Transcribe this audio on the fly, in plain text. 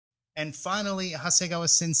And finally, Hasegawa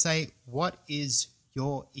Sensei, what is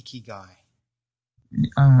your Ikigai?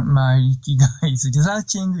 My Ikigai is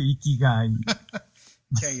researching Ikigai.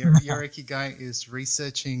 Okay, your Ikigai is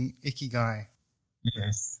researching Ikigai.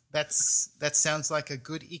 Yes. That sounds like a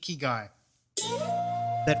good Ikigai.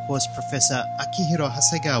 That was Professor Akihiro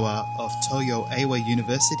Hasegawa of Toyo Eiwa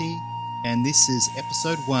University, and this is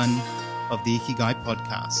episode 1 of the Ikigai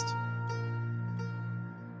podcast.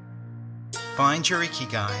 Find your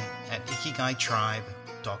Ikigai at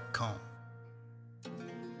ikigaitribe.com.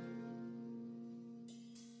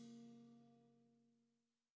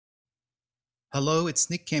 Hello, it's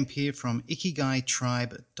Nick Kemp here from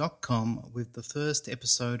ikigaitribe.com with the first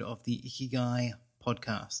episode of the Ikigai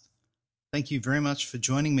podcast. Thank you very much for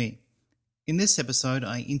joining me. In this episode,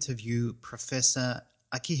 I interview Professor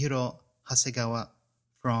Akihiro Hasegawa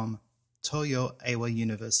from Toyo Eiwa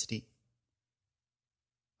University.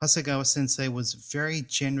 Hasegawa Sensei was very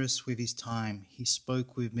generous with his time. He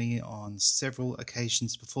spoke with me on several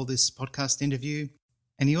occasions before this podcast interview,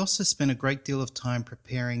 and he also spent a great deal of time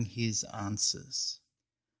preparing his answers.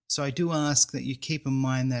 So I do ask that you keep in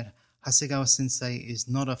mind that Hasegawa Sensei is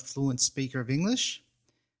not a fluent speaker of English,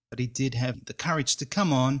 but he did have the courage to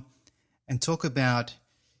come on and talk about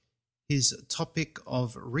his topic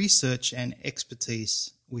of research and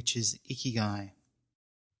expertise, which is Ikigai.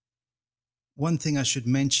 One thing I should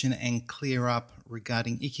mention and clear up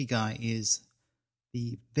regarding Ikigai is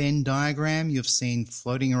the Venn diagram you've seen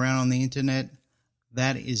floating around on the internet.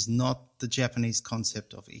 That is not the Japanese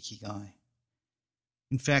concept of Ikigai.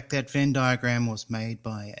 In fact, that Venn diagram was made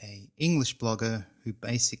by an English blogger who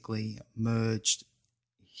basically merged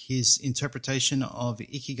his interpretation of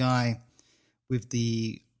Ikigai with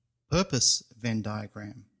the purpose Venn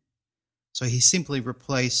diagram. So he simply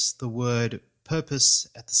replaced the word purpose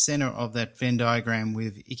at the center of that Venn diagram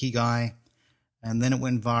with Ikigai, and then it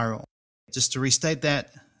went viral. Just to restate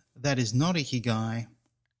that is not Ikigai,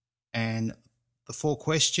 and the 4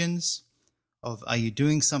 questions of are you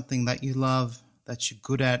doing something that you love, that you're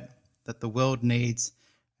good at, that the world needs,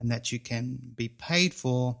 and that you can be paid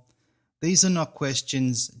for, these are not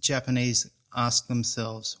questions Japanese ask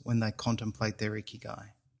themselves when they contemplate their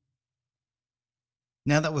Ikigai.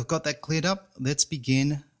 Now that we've got that cleared up, let's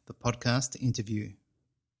begin the podcast interview.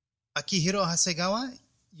 Akihiro Hasegawa,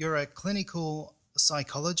 you're a clinical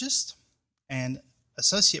psychologist and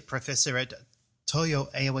associate professor at Toyo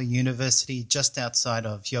Eiwa University just outside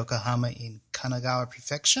of Yokohama in Kanagawa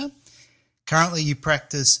Prefecture. Currently you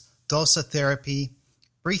practice dosa therapy,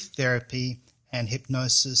 breath therapy, and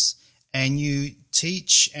hypnosis, and you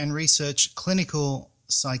teach and research clinical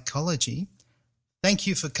psychology. Thank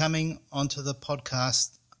you for coming onto the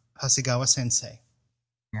podcast, Hasegawa Sensei.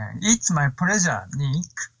 Yeah, it's my pleasure, Nick.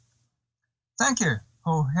 Thank you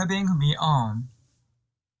for having me on.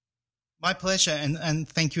 My pleasure, and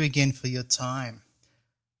thank you again for your time.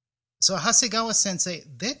 So Hasegawa Sensei,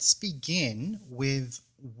 let's begin with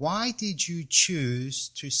why did you choose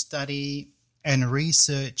to study and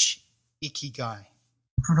research Ikigai?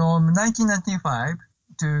 From 1995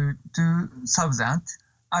 to 2000,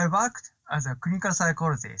 I worked as a clinical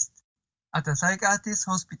psychologist at a psychiatrist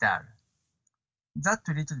hospital that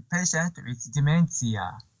treated patients with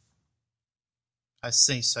dementia. I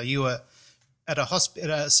see. So you were at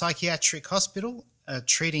a psychiatric hospital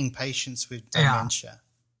treating patients with dementia.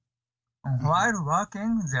 Yeah. While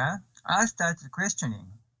working there, I started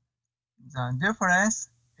questioning the difference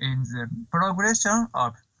in the progression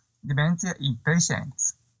of dementia in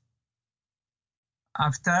patients.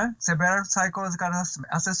 After several psychological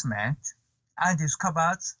assessments, I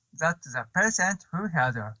discovered that the patient who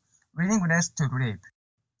had a willingness to live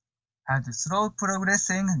had slow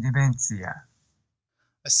progressing dementia.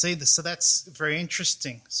 I see this. So that's very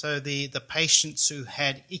interesting. So the patients who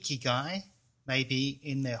had Ikigai, maybe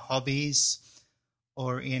in their hobbies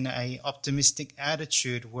or in a optimistic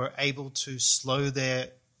attitude, were able to slow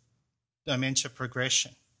their dementia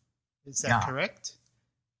progression. Is that correct?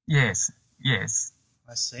 Yes.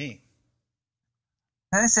 I see.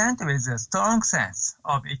 Patients with a strong sense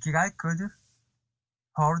of Ikigai could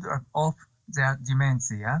hold off their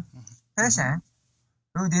dementia. Patients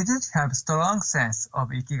who didn't have strong sense of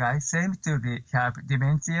Ikigai seemed to have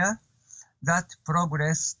dementia that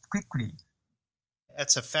progressed quickly.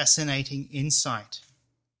 That's a fascinating insight.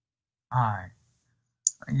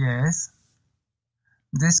 Yes.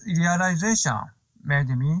 This realization made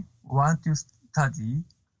me want to study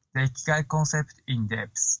the Ikigai concept in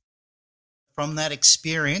depth. From that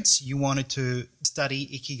experience, you wanted to study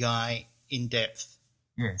Ikigai in depth.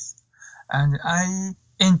 Yes. And I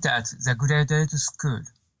entered the graduate school.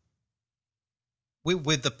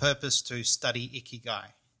 With the purpose to study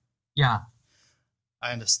Ikigai. Yeah.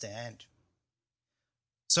 I understand.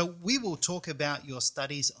 So we will talk about your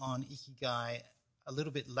studies on Ikigai a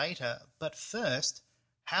little bit later, but first,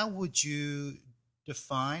 how would you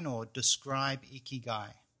define or describe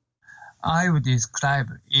Ikigai? I would describe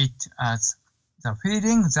it as the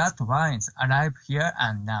feeling that one is alive here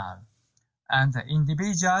and now, and the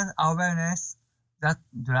individual awareness that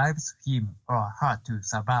drives him or her to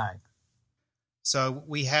survive. So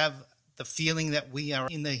we have the feeling that we are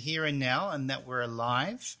in the here and now and that we're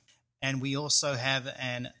alive, and we also have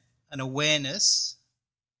an awareness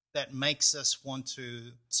that makes us want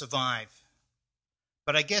to survive.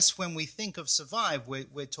 But I guess when we think of survive,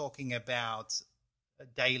 we're talking about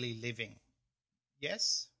daily living.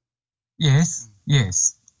 Yes? Yes,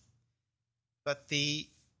 yes. But the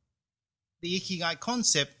Ikigai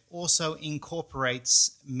concept also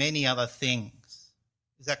incorporates many other things.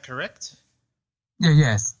 Is that correct?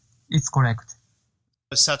 Yes, it's correct.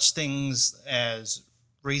 Such things as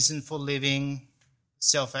reason for living,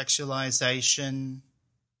 self-actualization,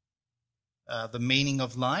 the meaning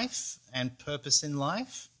of life and purpose in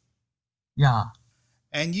life. Yeah.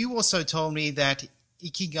 And you also told me that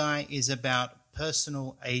Ikigai is about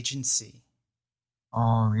personal agency.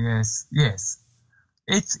 Oh, yes, yes.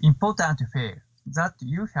 It's important to feel that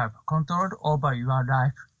you have control over your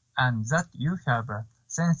life and that you have a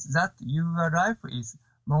sense that your life is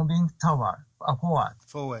moving forward.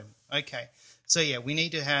 Forward. Okay. So yeah, we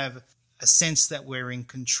need to have a sense that we're in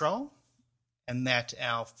control and that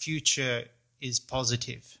our future is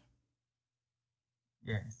positive.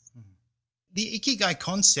 Yes. The Ikigai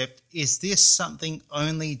concept, is this something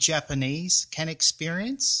only Japanese can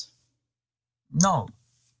experience? No.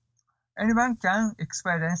 Anyone can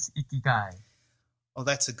experience Ikigai. Oh,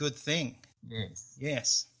 that's a good thing. Yes.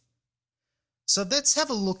 Yes. So let's have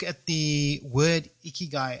a look at the word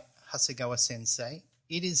Ikigai, Hasegawa Sensei.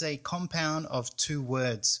 It is a compound of two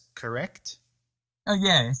words, correct?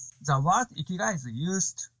 Yes, the word Ikigai is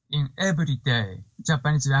used in everyday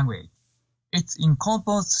Japanese language. It's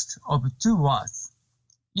composed of two words,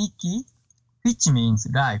 Iki, which means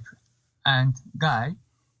life, and Gai,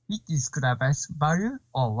 which describes value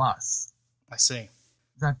or worth. I see.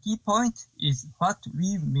 The key point is what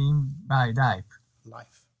we mean by life.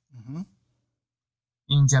 Life. Mm-hmm.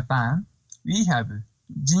 In Japan, we have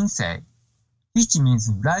jinsei, which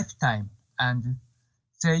means lifetime, and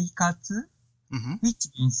seikatsu, which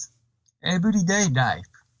means everyday life.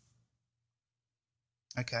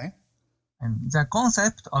 Okay. And the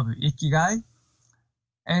concept of Ikigai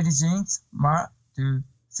origins more to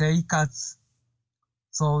seikatsu,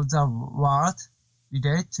 so the word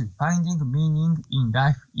relates to finding meaning in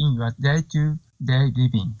life in your day-to-day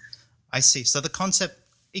living. I see. So the concept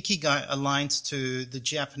Ikigai aligns to the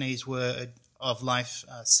Japanese word of life,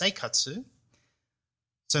 seikatsu.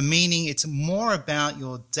 So meaning it's more about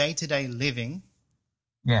your day-to-day living.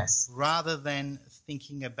 Yes. Rather than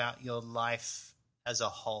thinking about your life as a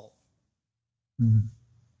whole. Mm.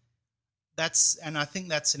 And I think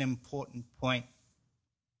that's an important point.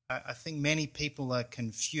 I think many people are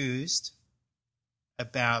confused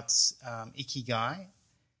about Ikigai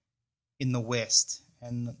in the West,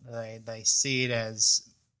 and they see it as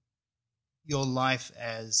your life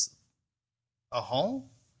as a whole.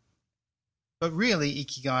 But really,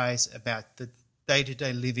 Ikigai is about the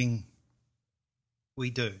day-to-day living we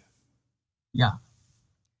do. Yeah.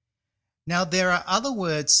 Now, there are other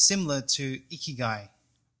words similar to Ikigai,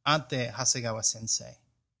 aren't there, Hasegawa Sensei?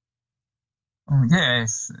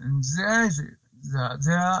 Yes,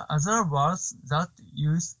 there are other words that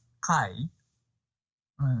use kai,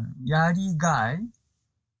 yarigai.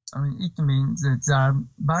 It means the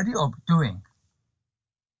value of doing.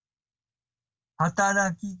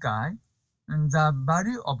 Hatarakigai, the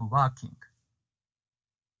value of working.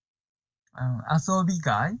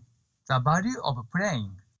 Asobigai, the value of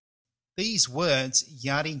playing. These words,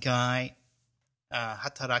 yarigai,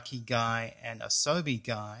 hatarakigai, and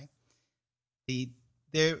asobigai,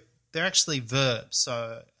 they're actually verbs.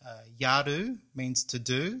 So yaru means to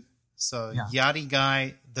do. So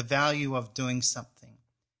yarigai, the value of doing something.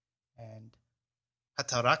 And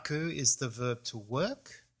hataraku is the verb to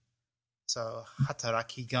work. So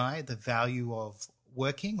hatarakigai, the value of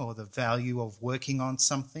working or the value of working on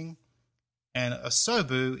something. And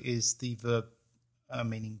asobu is the verb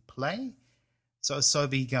meaning play. So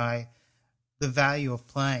asobigai, the value of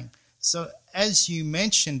playing. So as you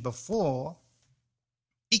mentioned before,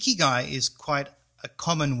 Ikigai is quite a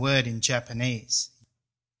common word in Japanese.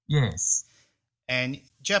 Yes. And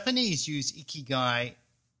Japanese use Ikigai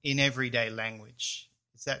in everyday language.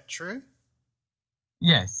 Is that true?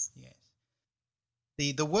 Yes. Yes.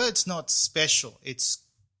 The word's not special. It's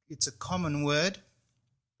it's a common word,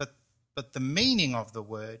 but the meaning of the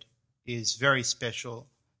word is very special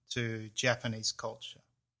to Japanese culture.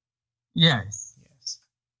 Yes. Yes.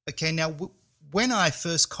 Okay, now when I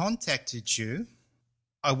first contacted you,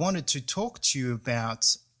 I wanted to talk to you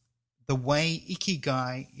about the way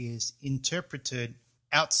Ikigai is interpreted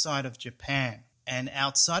outside of Japan. And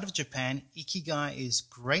outside of Japan, Ikigai is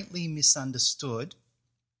greatly misunderstood,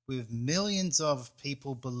 with millions of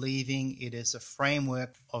people believing it is a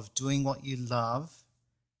framework of doing what you love,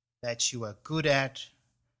 that you are good at,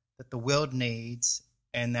 that the world needs,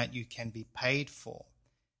 and that you can be paid for.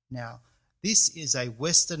 Now, this is a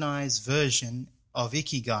westernized version of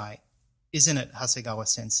Ikigai, isn't it, Hasegawa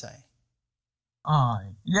Sensei?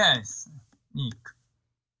 Yes, Nick.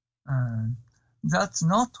 That's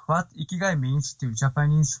not what Ikigai means to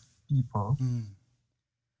Japanese people.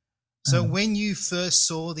 So when you first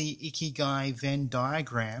saw the Ikigai Venn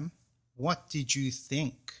diagram, what did you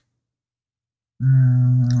think?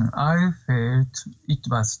 I felt it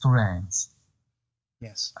was strange.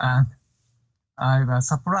 Yes. And I was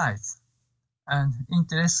surprised and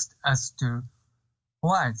interested as to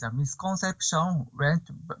why the misconception went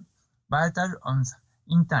viral on the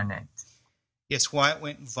internet. Yes, why it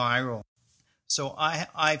went viral. So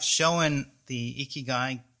I've shown the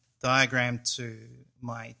Ikigai diagram to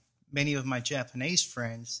many of my Japanese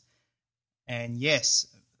friends, and yes,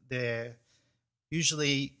 they're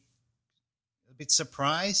usually a bit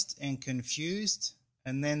surprised and confused,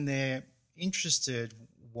 and then they're interested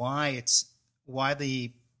why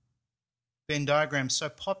the Venn diagram is so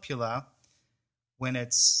popular when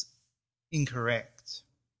it's incorrect.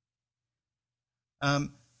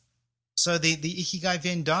 So the Ikigai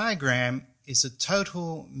Venn diagram is a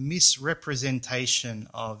total misrepresentation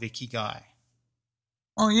of Ikigai.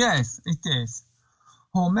 Oh yes, it is.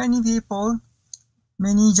 For many people,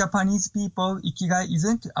 many Japanese people, Ikigai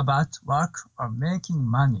isn't about work or making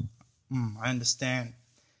money. I understand.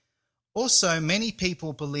 Also, many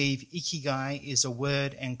people believe Ikigai is a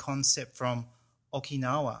word and concept from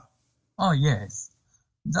Okinawa. Oh yes,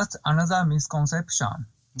 that's another misconception.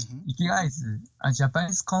 Ikigai is a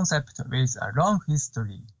Japanese concept with a long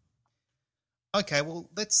history. Okay, well,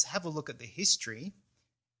 let's have a look at the history.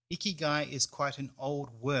 Ikigai is quite an old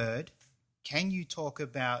word. Can you talk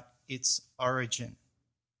about its origin?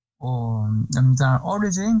 The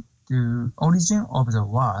origin of the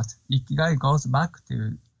word Ikigai goes back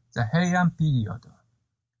to the Heian period.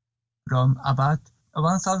 From about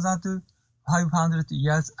 1,500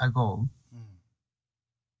 years ago,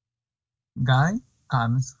 Gai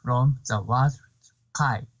comes from the word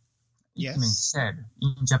kai. It means shell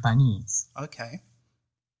in Japanese. Okay.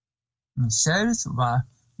 Shells were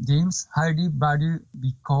deemed highly valued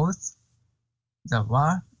because they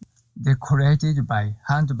were decorated by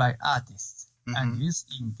hand by artists and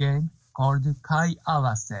used in game called Kai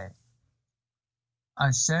Awase,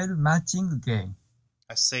 a shell matching game.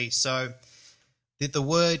 I see. So the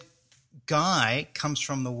word gai comes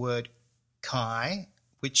from the word kai,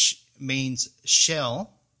 which means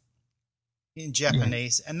shell in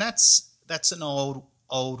Japanese, and that's an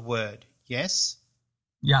old word, yes?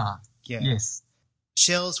 Yeah. Yes.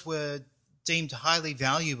 Shells were deemed highly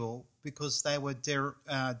valuable because they were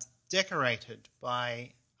decorated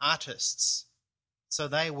by artists. So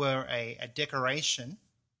they were a decoration,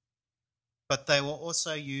 but they were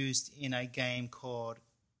also used in a game called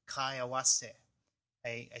Kai Awase,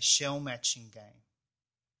 a shell matching game.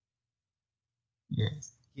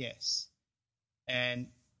 Yes. And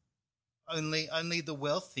only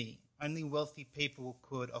wealthy people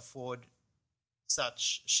could afford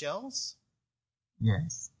such shells.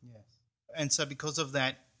 Yes. And so because of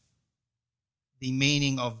that, the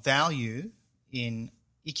meaning of value in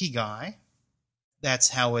Ikigai, that's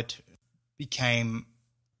how it became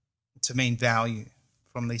to mean value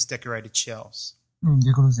from these decorated shells.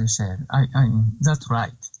 Decorated shell. That's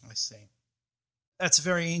right. I see. That's a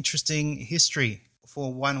very interesting history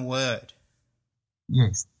for one word.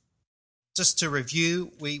 Yes. Just to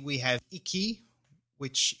review, we have iki,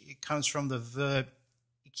 which comes from the verb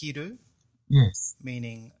ikiru. Yes.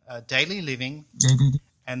 Meaning daily living.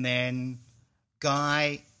 And then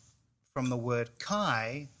gai from the word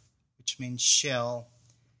kai, which means shell.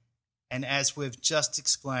 And as we've just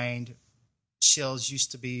explained, shells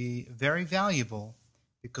used to be very valuable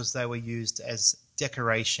because they were used as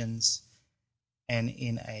decorations and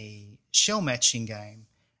in a shell matching game.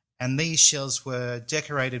 And these shells were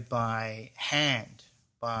decorated by hand,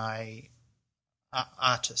 by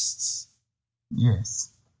artists.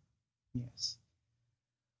 Yes.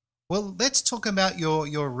 Well, let's talk about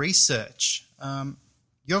your research.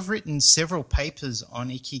 You've written several papers on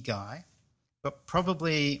Ikigai, but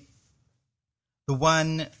probably the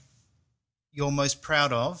one you're most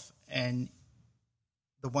proud of and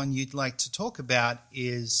the one you'd like to talk about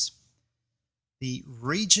is the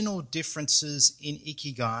regional differences in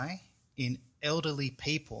Ikigai in elderly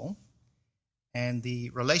people and the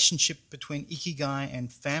relationship between Ikigai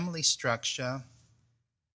and family structure.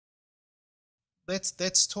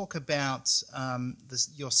 Let's talk about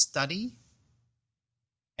your study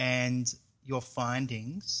and your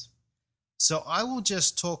findings. So I will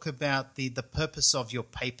just talk about the purpose of your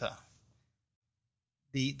paper.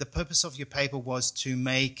 The purpose of your paper was to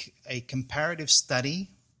make a comparative study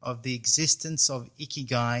of the existence of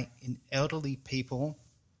Ikigai in elderly people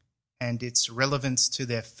and its relevance to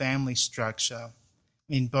their family structure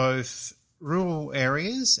in both rural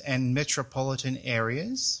areas and metropolitan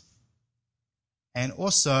areas. And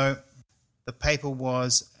also, the paper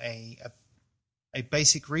was a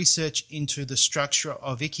basic research into the structure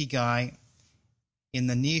of Ikigai in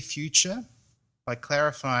the near future by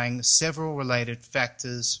clarifying several related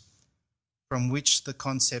factors from which the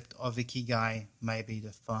concept of Ikigai may be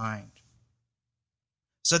defined.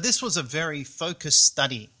 So this was a very focused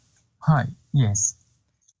study. Hi, yes.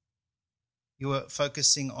 You were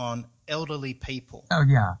focusing on elderly people. Oh,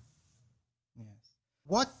 yeah. Yes.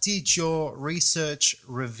 What did your research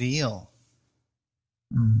reveal?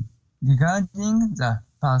 Regarding the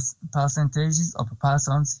percentages of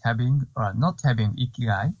persons having or not having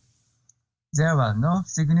Ikigai, there were no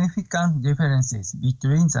significant differences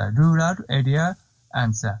between the rural area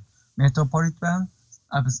and the metropolitan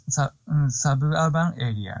suburban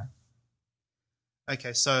area.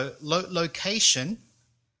 Okay, so location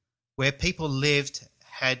where people lived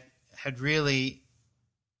had really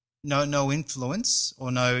no influence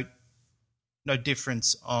or no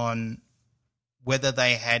difference on whether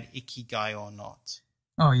they had Ikigai or not.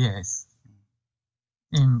 Oh, yes.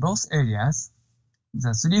 In both areas,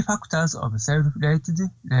 the three factors of self-rated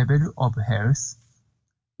level of health,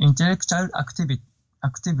 intellectual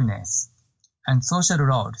activeness, and social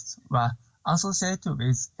roles were associated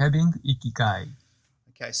with having Ikigai.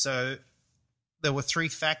 Okay, so there were three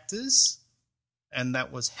factors, and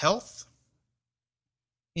that was health,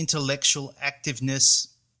 intellectual activeness,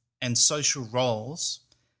 and social roles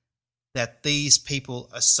that these people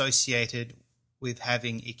associated with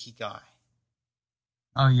having Ikigai.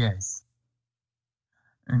 Oh, yes.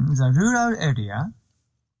 In the rural area,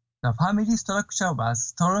 the family structure was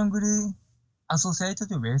strongly associated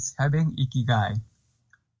with having Ikigai,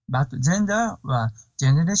 but gender or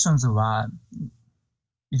generations were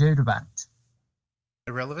irrelevant.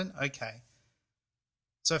 Irrelevant? Okay.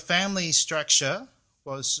 So family structure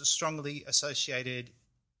was strongly associated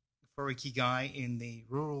for Ikigai in the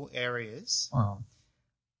rural areas,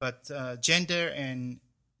 but gender and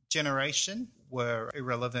generation were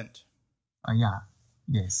irrelevant. Yeah.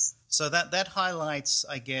 Yes. So that highlights,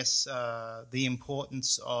 I guess, the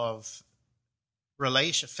importance of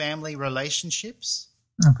family relationships.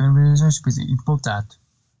 Family relationship is important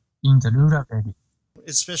in the rural area.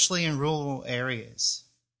 Especially in rural areas.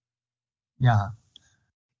 Yeah.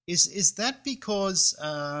 Is that because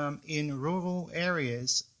in rural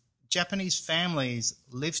areas, Japanese families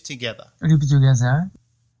live together? Live together.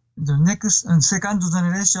 The second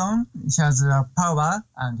generation has power,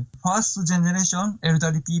 and first generation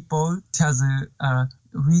elderly people has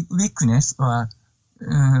weakness or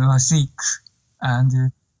sick,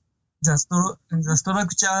 and the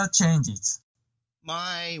structure changes.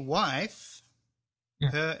 My wife,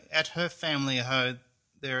 at her family home,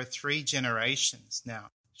 there are three generations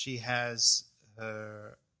now. She has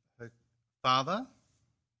her father,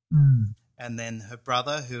 and then her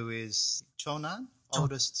brother, who is Chonan.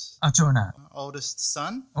 Oldest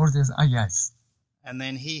son. Yes. And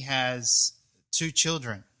then he has two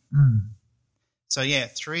children. So yeah,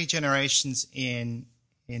 three generations in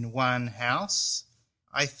one house.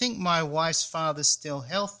 I think my wife's father's still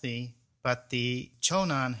healthy, but the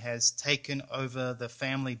Chonan has taken over the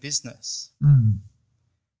family business.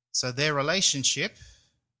 So their relationship,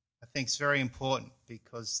 I think, is very important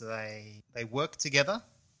because they work together.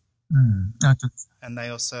 And they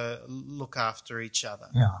also look after each other.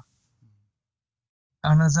 Yeah.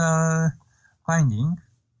 Another finding,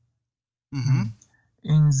 in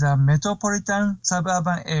the metropolitan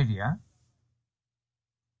suburban area,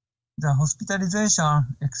 the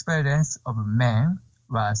hospitalization experience of men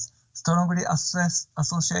was strongly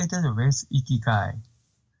associated with Ikigai.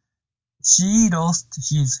 She lost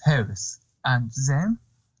his health and then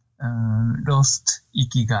lost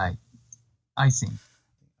Ikigai, I think.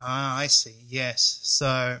 I see. Yes.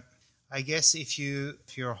 So I guess if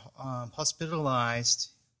you're hospitalized,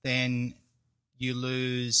 then you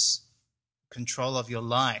lose control of your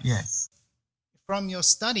life. Yes. From your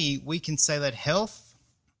study, we can say that health,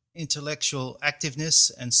 intellectual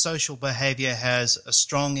activeness, and social behavior has a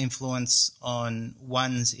strong influence on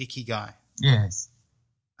one's Ikigai. Yes.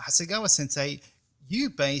 Hasegawa Sensei, you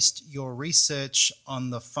based your research on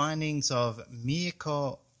the findings of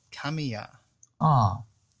Miyako Kamiya. Ah,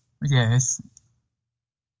 yes.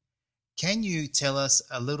 Can you tell us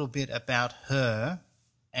a little bit about her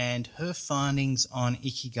and her findings on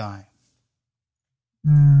Ikigai?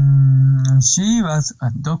 She was a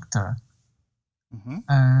doctor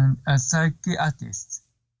and a psychiatrist.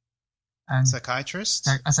 And Psychiatrist?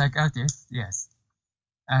 a psychiatrist, yes.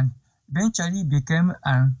 And eventually became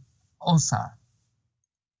an author.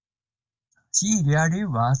 She really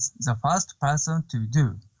was the first person to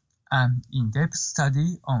do an in-depth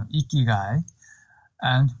study on Ikigai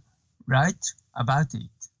and write about it.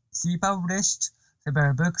 She published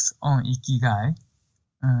several books on Ikigai.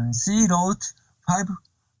 She wrote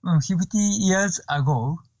 50 years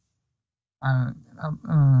ago.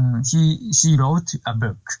 She wrote a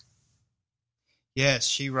book. Yes,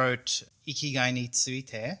 she wrote Ikigai ni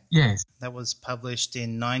tsuite. Yes. That was published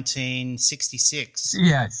in 1966.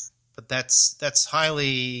 Yes. But that's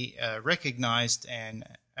highly recognized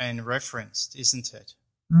and referenced, isn't it?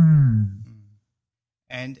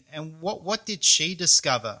 And what did she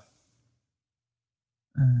discover?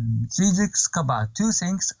 She discovered two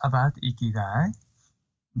things about Ikigai: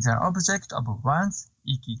 the object of one's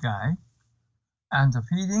Ikigai, and the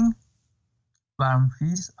feeling one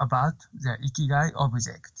feels about the Ikigai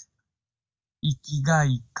object.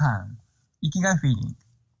 Ikigai-kan, Ikigai feeling.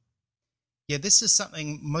 Yeah, this is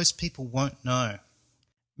something most people won't know.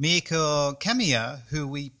 Miyako Kamiya, who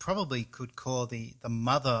we probably could call the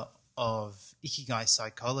mother of Ikigai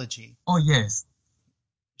psychology. Oh, yes.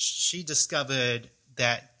 She discovered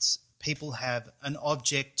that people have an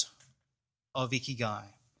object of Ikigai.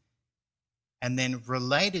 And then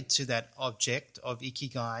related to that object of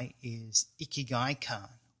Ikigai is Ikigai-kan,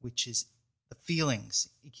 which is the feelings,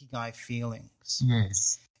 Ikigai feelings.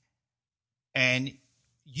 Yes. And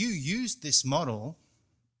you used this model,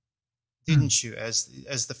 didn't you, as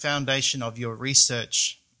the foundation of your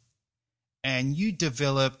research. And you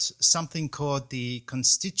developed something called the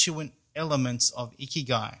constituent elements of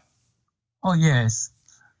Ikigai. Oh, yes.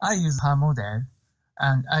 I use her model,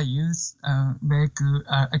 and I make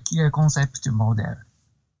Ikigai concept model.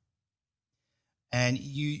 And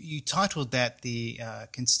you titled that the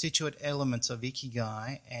constituent elements of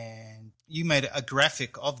Ikigai, and you made a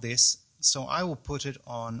graphic of this, so I will put it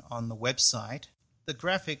on the website. The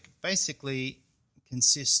graphic basically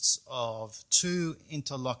consists of two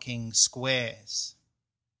interlocking squares.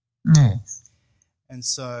 Yes. And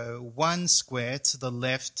so one square to the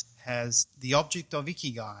left has the object of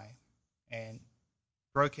Ikigai and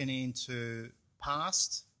broken into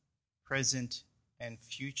past, present, and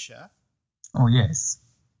future. Oh, yes.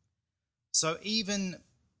 So even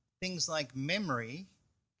things like memory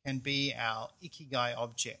can be our Ikigai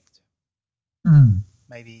object.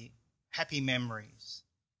 Maybe happy memories.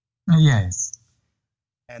 Yes.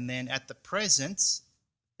 And then at the present,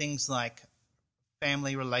 things like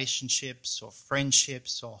family relationships or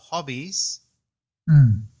friendships or hobbies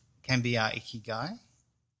can be our Ikigai.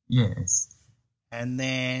 Yes. And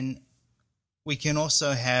then we can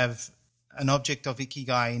also have an object of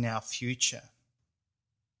Ikigai in our future.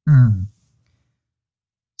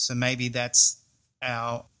 So maybe that's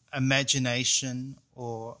our imagination,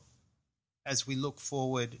 or as we look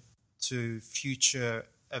forward to future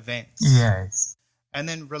events. Yes. And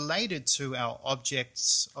then related to our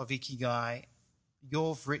objects of Ikigai,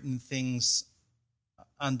 you've written things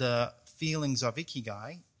under feelings of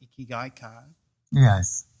Ikigai, Ikigai-kan.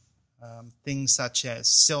 Yes. Things such as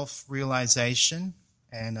self-realization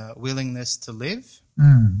and a willingness to live.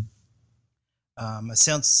 A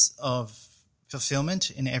sense of fulfillment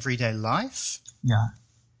in everyday life. Yeah.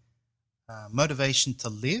 Motivation to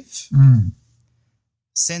live.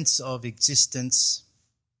 Sense of existence.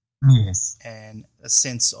 Yes. And a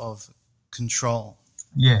sense of control.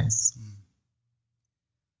 Yes.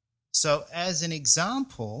 So as an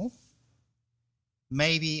example,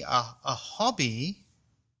 maybe a hobby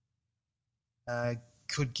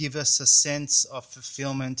could give us a sense of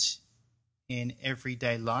fulfillment in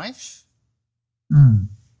everyday life.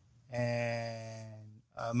 And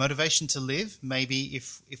motivation to live, maybe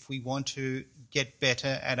if we want to get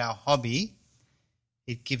better at our hobby,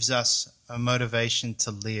 it gives us a motivation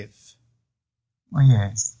to live. Oh,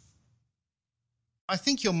 yes. I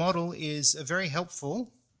think your model is very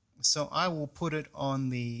helpful, so I will put it on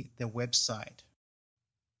the website.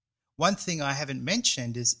 one thing I haven't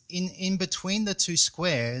mentioned is in between the two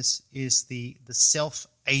squares is the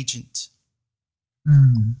self-agent.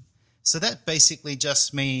 So that basically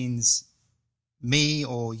just means me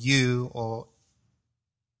or you or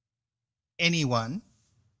anyone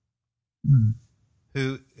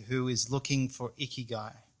who is looking for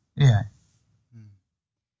Ikigai. Yeah.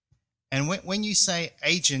 And when you say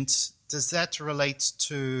agent, does that relate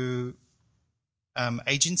to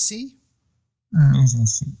agency?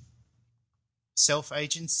 Agency.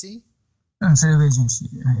 Self-agency? Self-agency,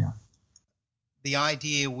 yeah. The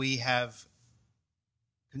idea we have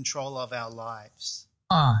control of our lives.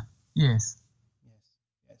 Yes.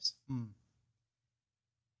 Yes.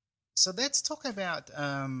 So let's talk about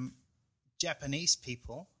Japanese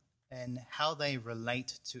people and how they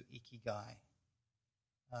relate to Ikigai.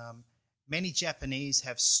 Many Japanese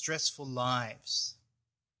have stressful lives.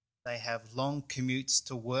 They have long commutes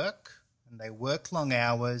to work, and they work long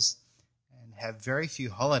hours and have very few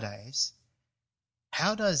holidays.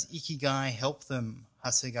 How does Ikigai help them,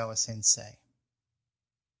 Hasegawa Sensei?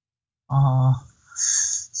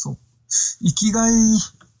 そう。生きがい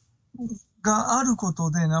があること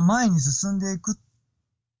で前に進んでいくっ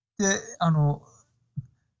て、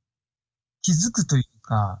気づくという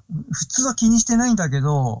か、普通は気にしてないんだけ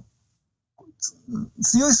ど、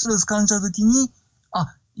強いストレス感じたときに、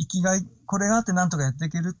生きがい、これがあってなんとかやってい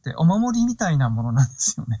けるって、お守りみたいなものなんで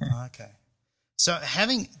すよね。Okay. So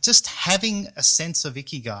having a sense of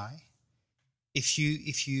Ikigai, if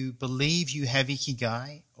you believe you have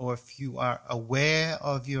Ikigai, or if you are aware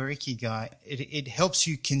of your Ikigai, it helps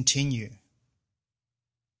you continue.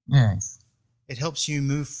 Yes. It helps you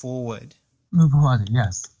move forward. Move forward,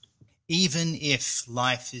 yes. Even if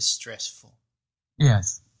life is stressful.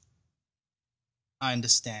 Yes. I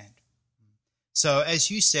understand. So as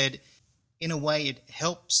you said, in a way it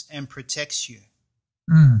helps and protects you.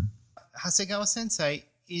 Hasegawa Sensei,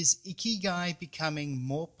 is Ikigai becoming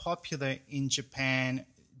more popular in Japan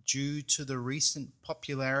due to the recent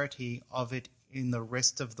popularity of it in the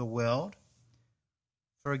rest of the world?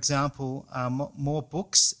 For example, are more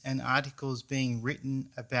books and articles being written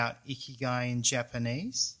about Ikigai in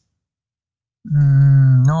Japanese?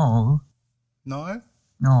 No. No?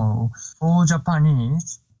 No. For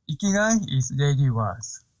Japanese, Ikigai is daily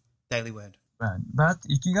words. Daily word. But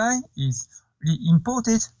Ikigai is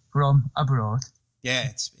imported from abroad. Yeah,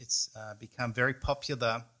 it's become very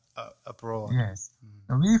popular abroad. Yes.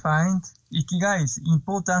 We find Ikigai is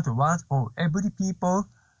important word for every people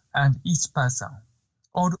and each person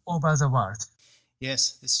all over the world.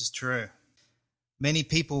 Yes, this is true. Many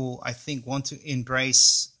people, I think, want to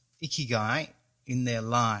embrace Ikigai in their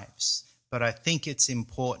lives, but I think it's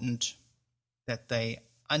important that they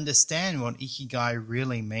understand what Ikigai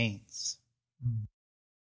really means.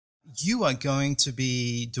 You are going to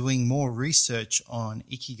be doing more research on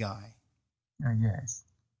Ikigai. Yes.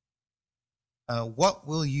 What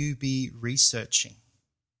will you be researching?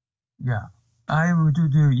 Yeah, I would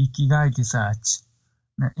do Ikigai research,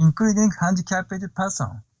 including handicapped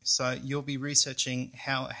person. So you'll be researching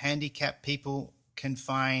how handicapped people can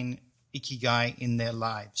find Ikigai in their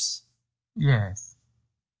lives. Yes.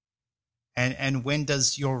 And when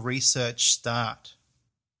does your research start?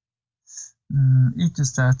 It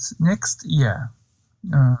starts next year.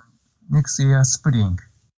 Next year, spring.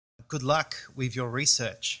 Good luck with your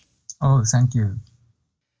research. Oh, thank you.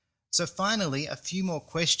 So finally, a few more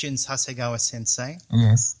questions, Hasegawa Sensei.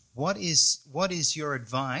 Yes. What is your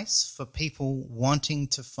advice for people wanting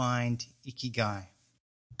to find Ikigai?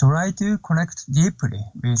 Try to connect deeply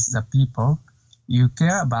with the people you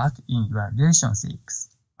care about in your relationships.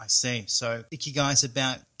 I see. So Ikigai is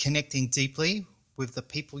about connecting deeply with the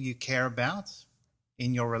people you care about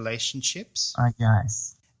in your relationships.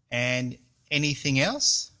 Yes. And anything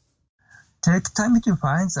else? Take time to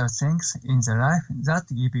find the things in the life that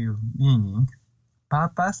give you meaning,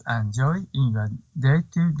 purpose, and joy in your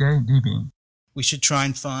day-to-day living. We should try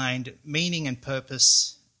and find meaning and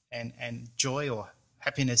purpose and joy or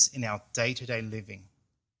happiness in our day-to-day living.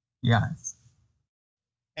 Yes.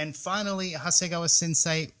 And finally, Hasegawa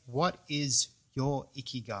Sensei, what is your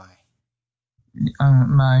Ikigai?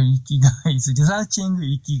 My Ikigai is researching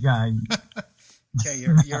Ikigai. Okay,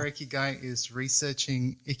 your Ikigai is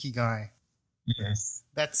researching Ikigai. Yes.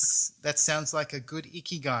 That sounds like a good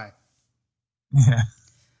Ikigai. Yeah.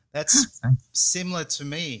 That's similar to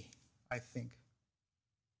me, I think.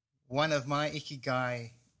 One of my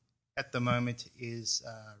Ikigai at the moment is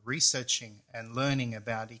researching and learning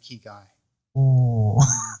about Ikigai. Oh.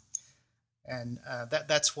 And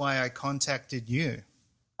that's why I contacted you.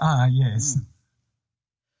 Yes.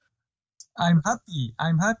 I'm happy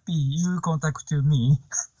you contacted me.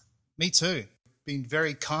 Me too. Been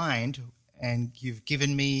very kind, and you've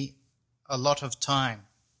given me a lot of time.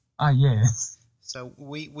 Yes. So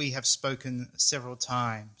we have spoken several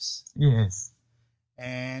times. Yes.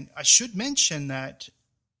 And I should mention that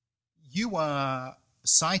you are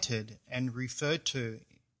cited and referred to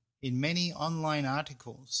in many online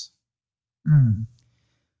articles.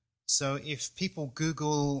 So if people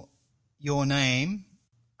Google your name,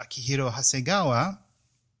 Akihiro Hasegawa,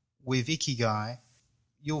 with Ikigai,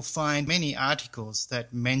 you'll find many articles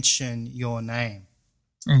that mention your name.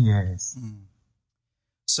 Yes.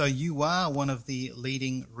 So you are one of the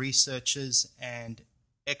leading researchers and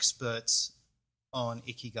experts on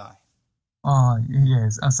Ikigai.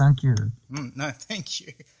 Yes. Thank you. No, thank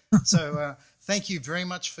you. So thank you very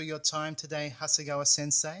much for your time today, Hasegawa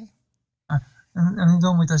Sensei.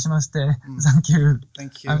 どうもいたしまして。Thank you.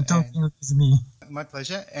 Thank you. I'm talking with me. My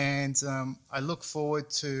pleasure. And I look forward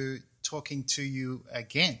to talking to you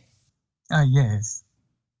again. Yes.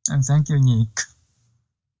 And thank you, Nick.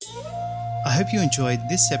 I hope you enjoyed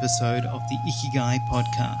this episode of the Ikigai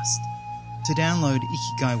podcast. To download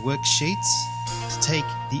Ikigai worksheets, to take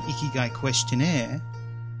the Ikigai questionnaire,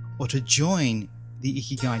 or to join the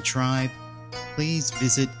Ikigai tribe, please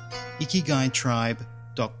visit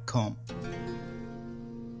ikigaitribe.com.